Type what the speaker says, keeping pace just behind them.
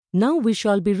Now we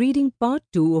shall be reading Part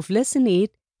 2 of Lesson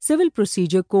 8, Civil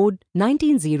Procedure Code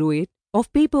 1908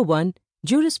 of Paper 1,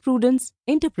 Jurisprudence,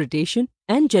 Interpretation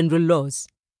and General Laws.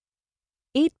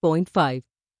 8.5.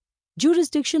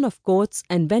 Jurisdiction of Courts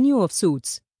and Venue of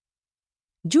Suits.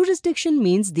 Jurisdiction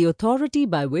means the authority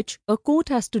by which a court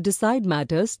has to decide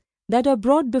matters that are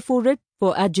brought before it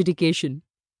for adjudication.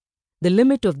 The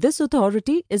limit of this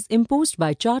authority is imposed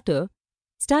by charter,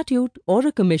 statute, or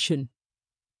a commission.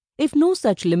 If no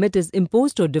such limit is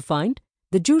imposed or defined,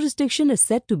 the jurisdiction is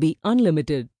said to be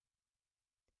unlimited.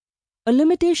 A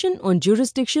limitation on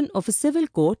jurisdiction of a civil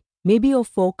court may be of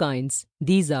four kinds.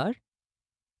 These are: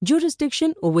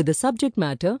 jurisdiction over the subject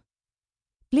matter,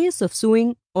 place of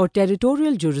suing or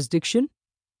territorial jurisdiction,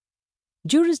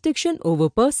 jurisdiction over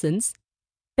persons,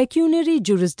 pecuniary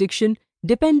jurisdiction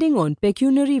depending on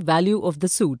pecuniary value of the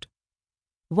suit.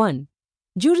 1.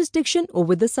 Jurisdiction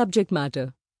over the subject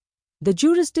matter. The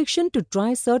jurisdiction to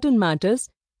try certain matters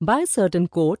by a certain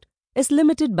court is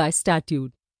limited by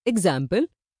statute. Example,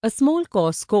 a small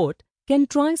cause court can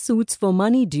try suits for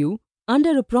money due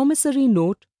under a promissory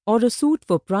note or a suit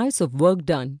for price of work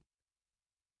done.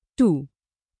 2.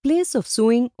 Place of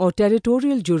suing or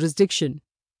territorial jurisdiction.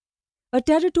 A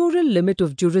territorial limit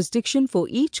of jurisdiction for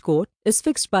each court is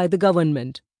fixed by the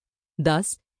government.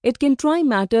 Thus, it can try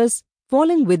matters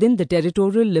falling within the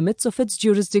territorial limits of its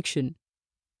jurisdiction.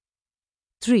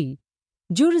 3.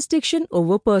 Jurisdiction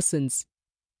over persons.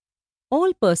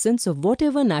 All persons of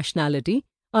whatever nationality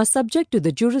are subject to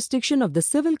the jurisdiction of the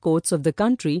civil courts of the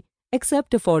country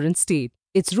except a foreign state,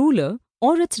 its ruler,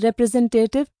 or its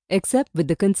representative except with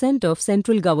the consent of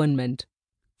central government.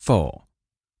 4.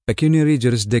 Pecuniary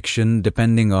jurisdiction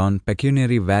depending on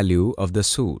pecuniary value of the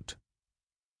suit.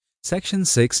 Section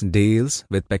 6 deals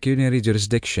with pecuniary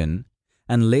jurisdiction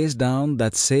and lays down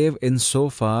that save in so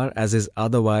far as is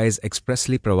otherwise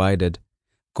expressly provided,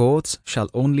 courts shall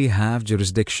only have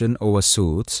jurisdiction over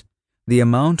suits, the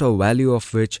amount or value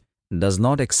of which does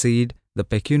not exceed the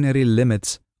pecuniary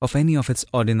limits of any of its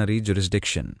ordinary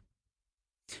jurisdiction.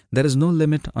 There is no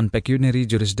limit on pecuniary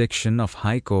jurisdiction of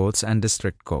high courts and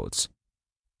district courts.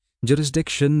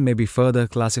 Jurisdiction may be further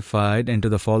classified into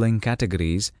the following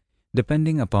categories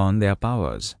depending upon their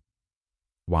powers.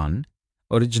 1.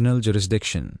 Original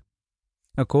jurisdiction.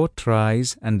 A court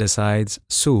tries and decides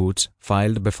suits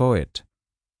filed before it.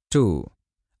 2.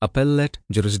 Appellate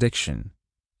jurisdiction.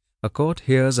 A court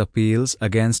hears appeals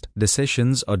against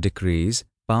decisions or decrees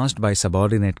passed by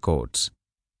subordinate courts.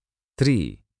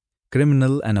 3.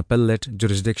 Criminal and appellate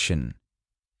jurisdiction.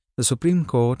 The Supreme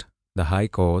Court, the High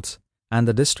Courts, and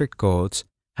the District Courts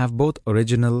have both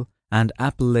original and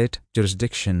appellate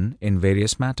jurisdiction in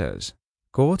various matters.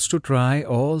 Courts to try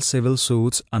all civil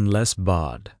suits unless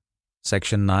barred.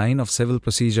 Section 9 of Civil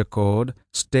Procedure Code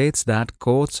states that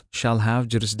courts shall have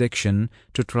jurisdiction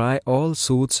to try all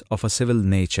suits of a civil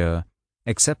nature,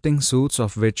 excepting suits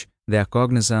of which their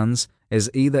cognizance is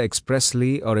either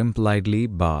expressly or impliedly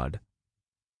barred.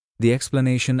 The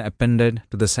explanation appended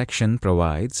to the section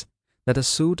provides that a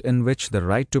suit in which the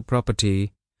right to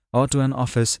property or to an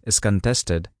office is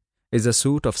contested is a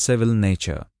suit of civil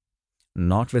nature,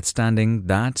 notwithstanding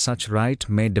that such right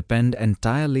may depend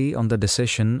entirely on the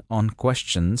decision on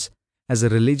questions as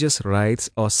religious rites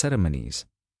or ceremonies.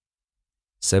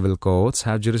 Civil courts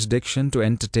have jurisdiction to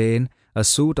entertain a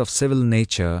suit of civil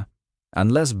nature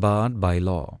unless barred by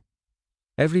law.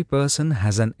 Every person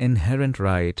has an inherent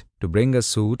right to bring a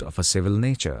suit of a civil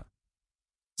nature.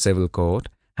 Civil court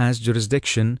has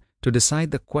jurisdiction to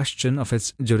decide the question of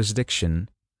its jurisdiction,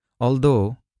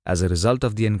 although, as a result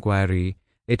of the inquiry,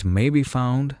 it may be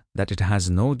found that it has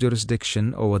no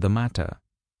jurisdiction over the matter.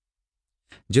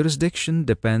 Jurisdiction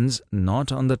depends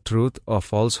not on the truth or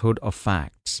falsehood of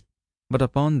facts, but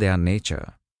upon their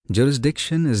nature.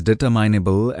 Jurisdiction is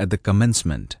determinable at the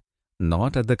commencement,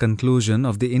 not at the conclusion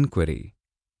of the inquiry.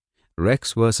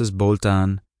 Rex v.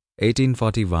 Bolton,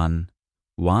 1841,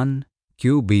 1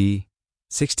 QB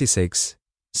 66,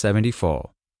 74.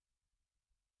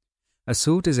 A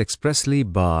suit is expressly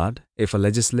barred if a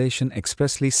legislation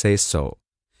expressly says so,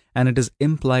 and it is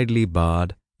impliedly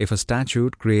barred if a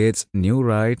statute creates new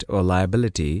right or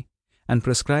liability and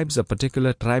prescribes a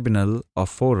particular tribunal or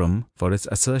forum for its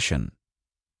assertion.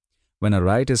 When a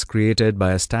right is created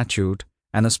by a statute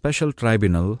and a special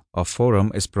tribunal or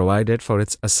forum is provided for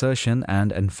its assertion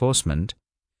and enforcement,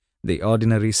 the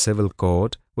ordinary civil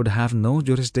court would have no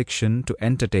jurisdiction to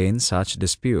entertain such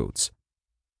disputes.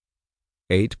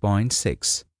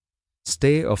 8.6.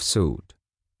 Stay of suit.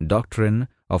 Doctrine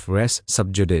of res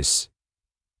sub judice.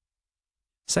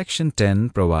 Section 10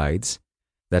 provides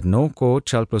that no court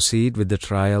shall proceed with the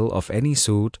trial of any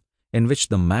suit in which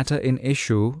the matter in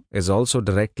issue is also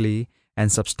directly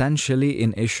and substantially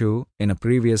in issue in a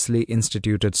previously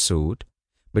instituted suit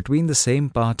between the same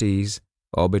parties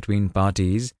or between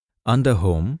parties under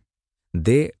whom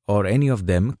they or any of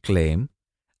them claim,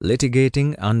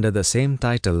 litigating under the same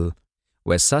title,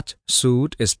 where such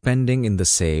suit is pending in the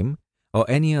same or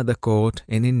any other court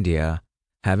in India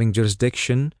having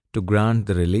jurisdiction to grant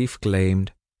the relief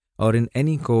claimed, or in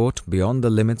any court beyond the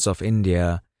limits of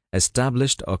India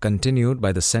established or continued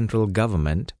by the central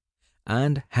government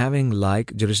and having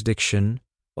like jurisdiction,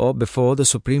 or before the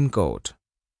Supreme Court.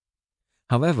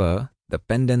 However, the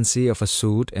pendency of a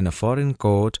suit in a foreign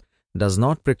court does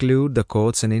not preclude the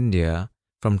courts in India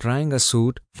from trying a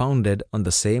suit founded on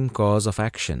the same cause of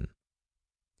action.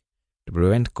 To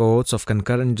prevent courts of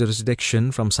concurrent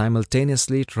jurisdiction from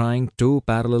simultaneously trying two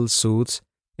parallel suits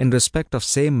in respect of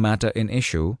same matter in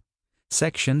issue,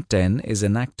 Section 10 is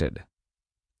enacted.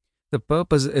 The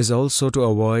purpose is also to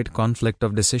avoid conflict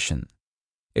of decision.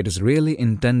 It is really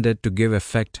intended to give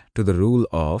effect to the rule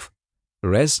of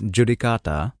res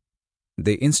judicata.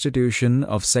 The institution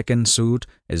of second suit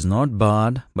is not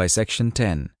barred by Section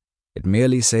 10. It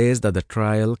merely says that the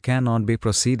trial cannot be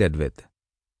proceeded with.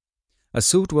 A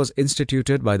suit was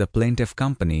instituted by the plaintiff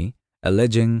company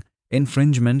alleging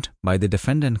infringement by the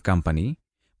defendant company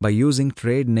by using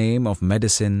trade name of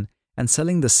medicine and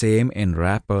selling the same in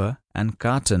wrapper and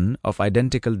carton of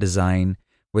identical design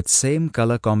with same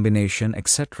color combination,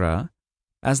 etc.,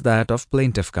 as that of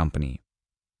plaintiff company.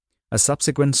 A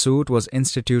subsequent suit was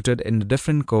instituted in a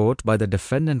different court by the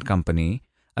defendant company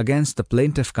against the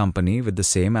plaintiff company with the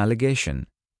same allegation.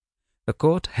 The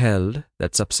court held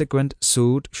that subsequent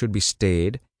suit should be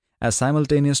stayed, as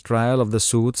simultaneous trial of the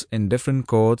suits in different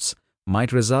courts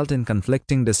might result in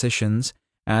conflicting decisions,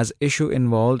 as issue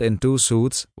involved in two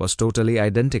suits was totally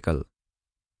identical.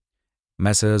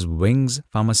 Messrs. Wings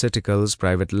Pharmaceuticals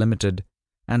Private Limited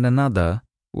and another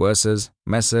versus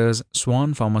Messrs.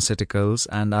 Swan Pharmaceuticals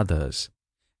and others,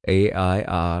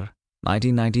 AIR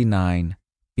 1999,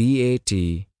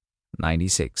 PAT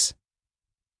 96.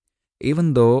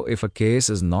 Even though if a case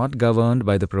is not governed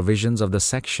by the provisions of the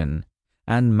section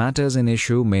and matters in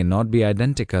issue may not be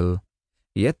identical,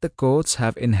 yet the courts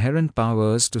have inherent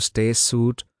powers to stay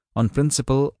suit on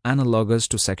principle analogous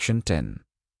to Section 10.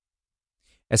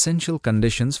 Essential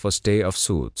conditions for stay of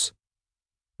suits.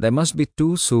 There must be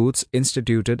two suits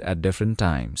instituted at different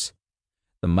times.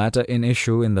 The matter in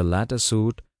issue in the latter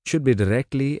suit should be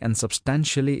directly and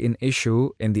substantially in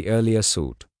issue in the earlier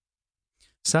suit.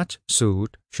 Such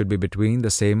suit should be between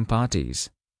the same parties.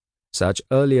 Such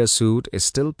earlier suit is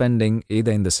still pending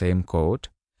either in the same court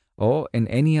or in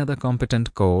any other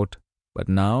competent court, but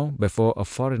now before a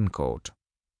foreign court.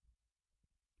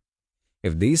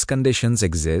 If these conditions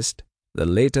exist, the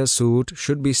later suit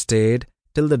should be stayed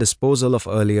till the disposal of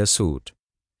earlier suit,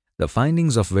 the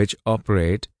findings of which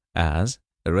operate as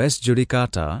res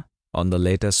judicata on the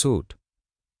later suit.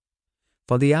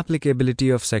 For the applicability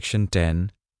of Section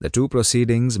 10, the two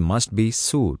proceedings must be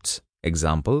suits.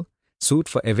 Example, suit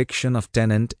for eviction of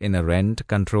tenant in a rent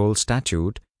control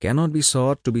statute cannot be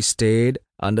sought to be stayed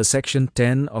under Section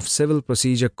 10 of Civil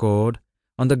Procedure Code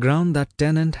on the ground that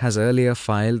tenant has earlier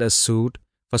filed a suit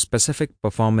for specific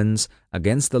performance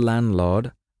against the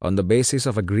landlord on the basis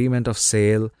of agreement of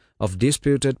sale of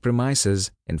disputed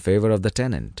premises in favor of the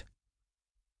tenant.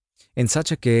 In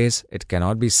such a case, it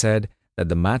cannot be said that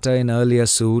the matter in earlier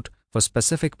suit for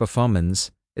specific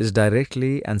performance is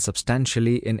directly and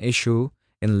substantially in issue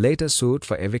in later suit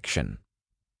for eviction.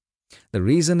 The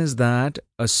reason is that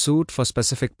a suit for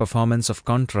specific performance of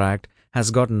contract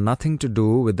has got nothing to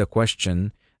do with the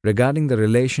question regarding the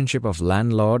relationship of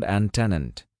landlord and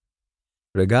tenant.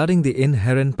 Regarding the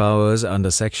inherent powers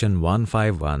under Section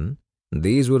 151,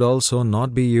 these would also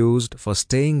not be used for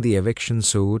staying the eviction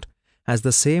suit, as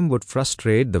the same would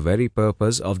frustrate the very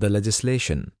purpose of the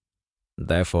legislation.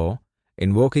 Therefore,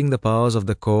 invoking the powers of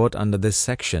the court under this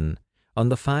section on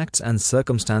the facts and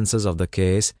circumstances of the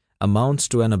case amounts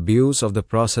to an abuse of the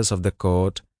process of the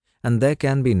court, and there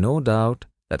can be no doubt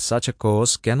that such a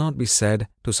course cannot be said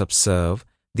to subserve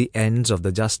the ends of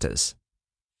the justice.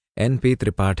 N.P.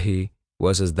 Tripathi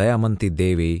versus Dayamanti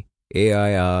Devi,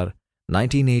 AIR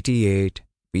 1988,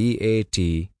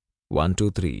 PAT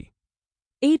 123.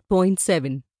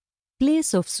 8.7.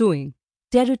 Place of suing.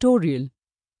 Territorial.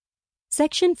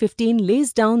 Section 15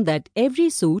 lays down that every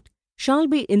suit shall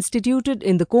be instituted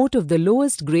in the court of the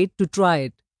lowest grade to try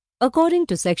it. According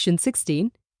to Section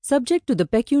 16, subject to the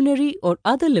pecuniary or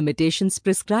other limitations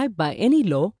prescribed by any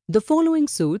law, the following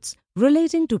suits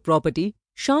relating to property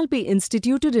shall be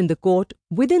instituted in the court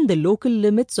within the local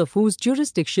limits of whose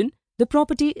jurisdiction the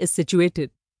property is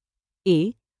situated.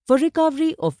 A. For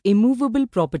recovery of immovable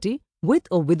property with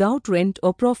or without rent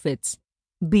or profits.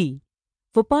 B.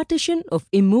 For partition of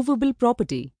immovable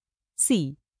property.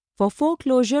 C. For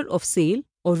foreclosure of sale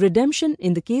or redemption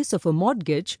in the case of a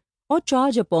mortgage or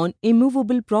charge upon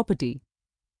immovable property.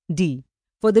 D.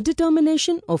 For the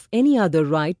determination of any other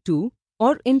right to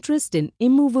or interest in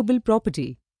immovable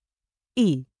property.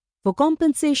 E. For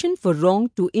compensation for wrong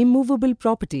to immovable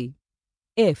property.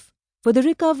 F. For the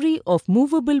recovery of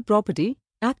movable property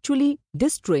actually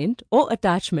distraint or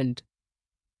attachment.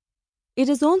 It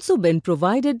has also been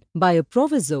provided by a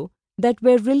proviso that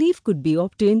where relief could be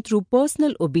obtained through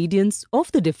personal obedience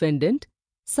of the defendant,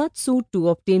 such suit to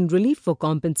obtain relief for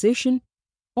compensation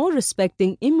or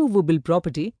respecting immovable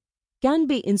property can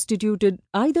be instituted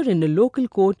either in a local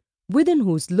court within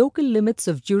whose local limits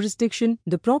of jurisdiction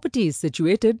the property is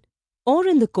situated, or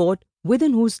in the court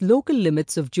within whose local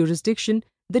limits of jurisdiction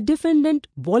the defendant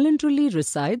voluntarily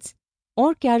resides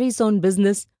or carries on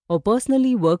business or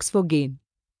personally works for gain.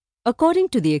 According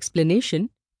to the explanation,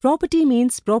 property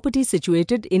means property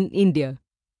situated in India.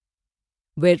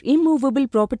 Where immovable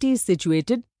property is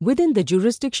situated within the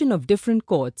jurisdiction of different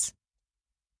courts.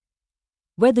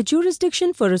 Where the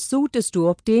jurisdiction for a suit is to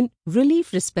obtain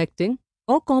relief respecting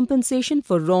or compensation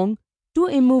for wrong to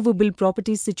immovable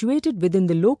property situated within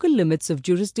the local limits of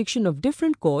jurisdiction of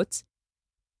different courts,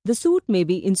 the suit may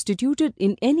be instituted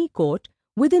in any court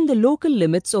within the local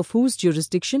limits of whose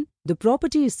jurisdiction the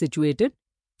property is situated,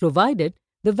 provided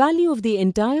the value of the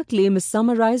entire claim is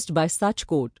summarized by such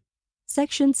court.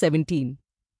 Section 17.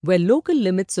 Where local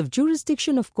limits of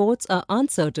jurisdiction of courts are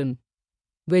uncertain.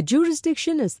 Where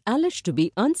jurisdiction is alleged to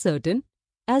be uncertain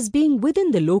as being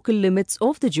within the local limits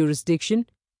of the jurisdiction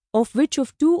of which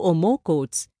of two or more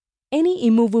courts any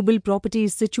immovable property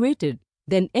is situated,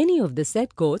 then any of the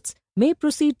said courts may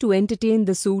proceed to entertain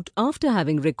the suit after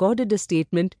having recorded a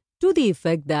statement to the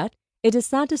effect that it is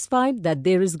satisfied that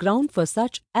there is ground for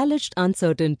such alleged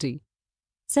uncertainty.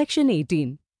 Section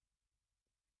 18.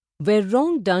 Where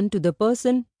wrong done to the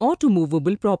person or to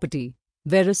movable property.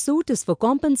 Where a suit is for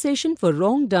compensation for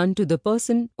wrong done to the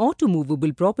person or to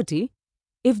movable property,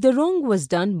 if the wrong was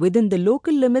done within the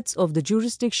local limits of the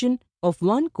jurisdiction of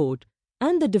one court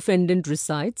and the defendant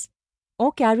resides,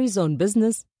 or carries on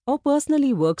business or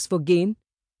personally works for gain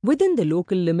within the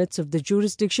local limits of the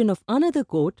jurisdiction of another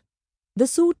court, the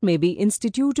suit may be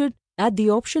instituted at the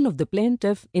option of the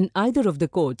plaintiff in either of the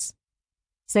courts.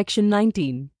 Section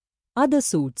 19. Other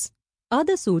suits.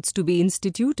 Other suits to be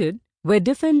instituted where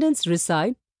defendants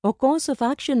reside or cause of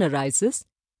action arises,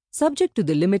 subject to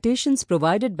the limitations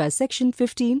provided by Section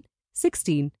 15,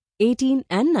 16, 18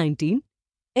 and 19,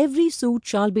 every suit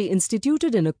shall be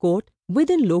instituted in a court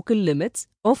within local limits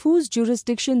of whose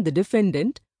jurisdiction the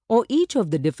defendant or each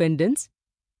of the defendants,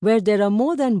 where there are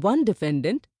more than one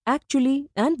defendant, actually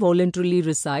and voluntarily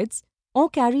resides or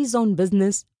carries on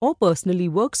business or personally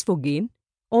works for gain,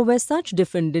 or where such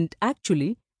defendant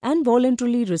actually and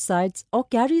voluntarily resides or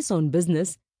carries on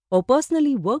business or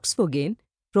personally works for gain,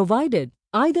 provided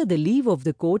either the leave of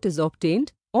the court is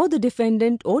obtained or the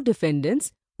defendant or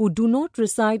defendants who do not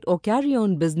reside or carry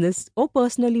on business or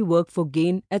personally work for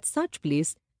gain at such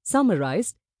place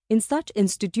summarized in such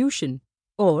institution,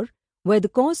 or where the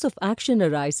cause of action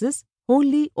arises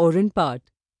wholly or in part.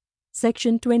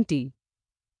 Section 20.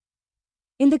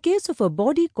 In the case of a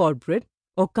body corporate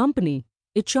or company,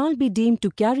 it shall be deemed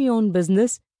to carry on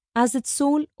business as its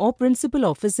sole or principal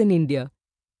office in India,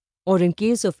 or in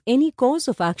case of any cause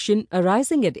of action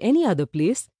arising at any other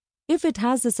place, if it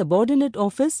has a subordinate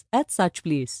office at such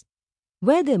place,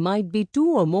 where there might be two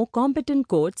or more competent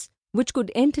courts which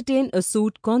could entertain a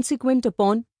suit consequent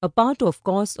upon a part of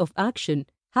cause of action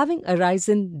having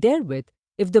arisen therewith,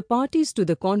 if the parties to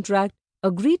the contract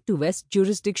agreed to vest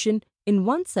jurisdiction in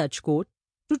one such court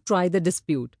to try the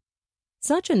dispute.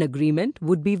 Such an agreement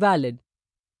would be valid.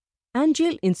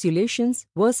 Angel Insulations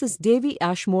vs. Davy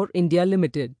Ashmore India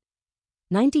Limited,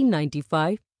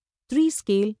 1995, 3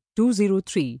 Scale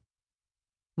 203.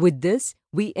 With this,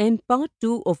 we end Part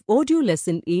 2 of Audio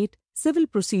Lesson 8, Civil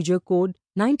Procedure Code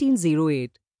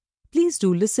 1908. Please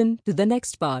do listen to the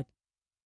next part.